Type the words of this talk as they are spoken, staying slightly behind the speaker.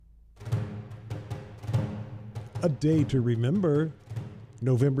A day to remember,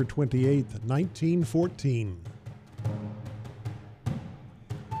 November 28, 1914.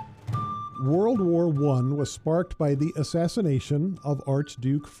 World War I was sparked by the assassination of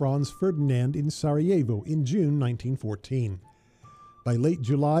Archduke Franz Ferdinand in Sarajevo in June 1914. By late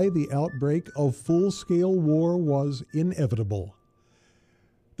July, the outbreak of full-scale war was inevitable.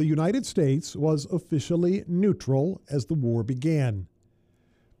 The United States was officially neutral as the war began.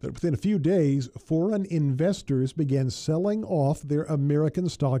 But within a few days, foreign investors began selling off their American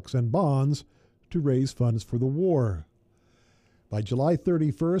stocks and bonds to raise funds for the war. By July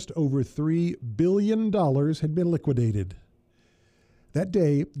 31st, over $3 billion had been liquidated. That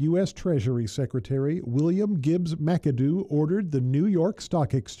day, U.S. Treasury Secretary William Gibbs McAdoo ordered the New York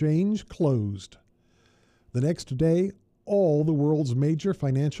Stock Exchange closed. The next day, all the world's major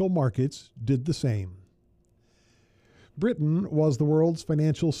financial markets did the same. Britain was the world's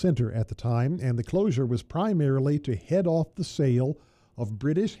financial center at the time, and the closure was primarily to head off the sale of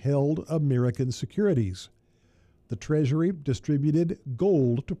British-held American securities. The Treasury distributed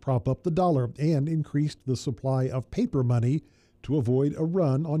gold to prop up the dollar and increased the supply of paper money to avoid a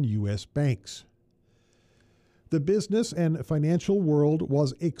run on U.S. banks. The business and financial world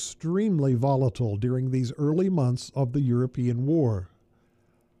was extremely volatile during these early months of the European War.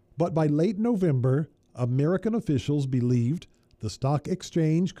 But by late November, American officials believed the stock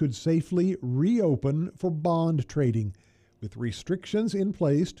exchange could safely reopen for bond trading, with restrictions in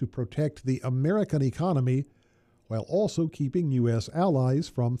place to protect the American economy while also keeping U.S. allies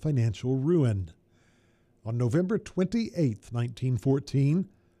from financial ruin. On November 28, 1914,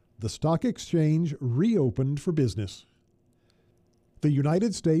 the stock exchange reopened for business. The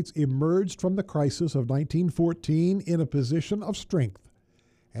United States emerged from the crisis of 1914 in a position of strength,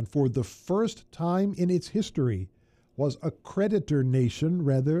 and for the first time in its history was a creditor nation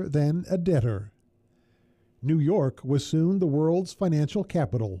rather than a debtor. New York was soon the world's financial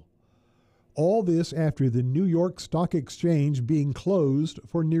capital. All this after the New York Stock Exchange being closed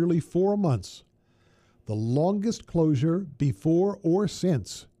for nearly 4 months, the longest closure before or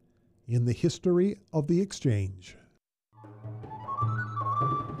since in the history of the exchange.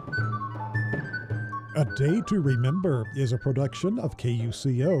 A Day to Remember is a production of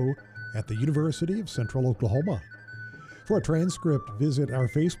KUCO at the University of Central Oklahoma. For a transcript, visit our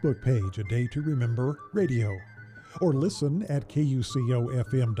Facebook page, A Day to Remember Radio, or listen at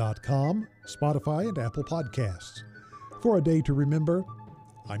KUCOFM.com, Spotify, and Apple Podcasts. For A Day to Remember,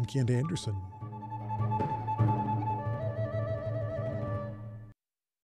 I'm Kent Anderson.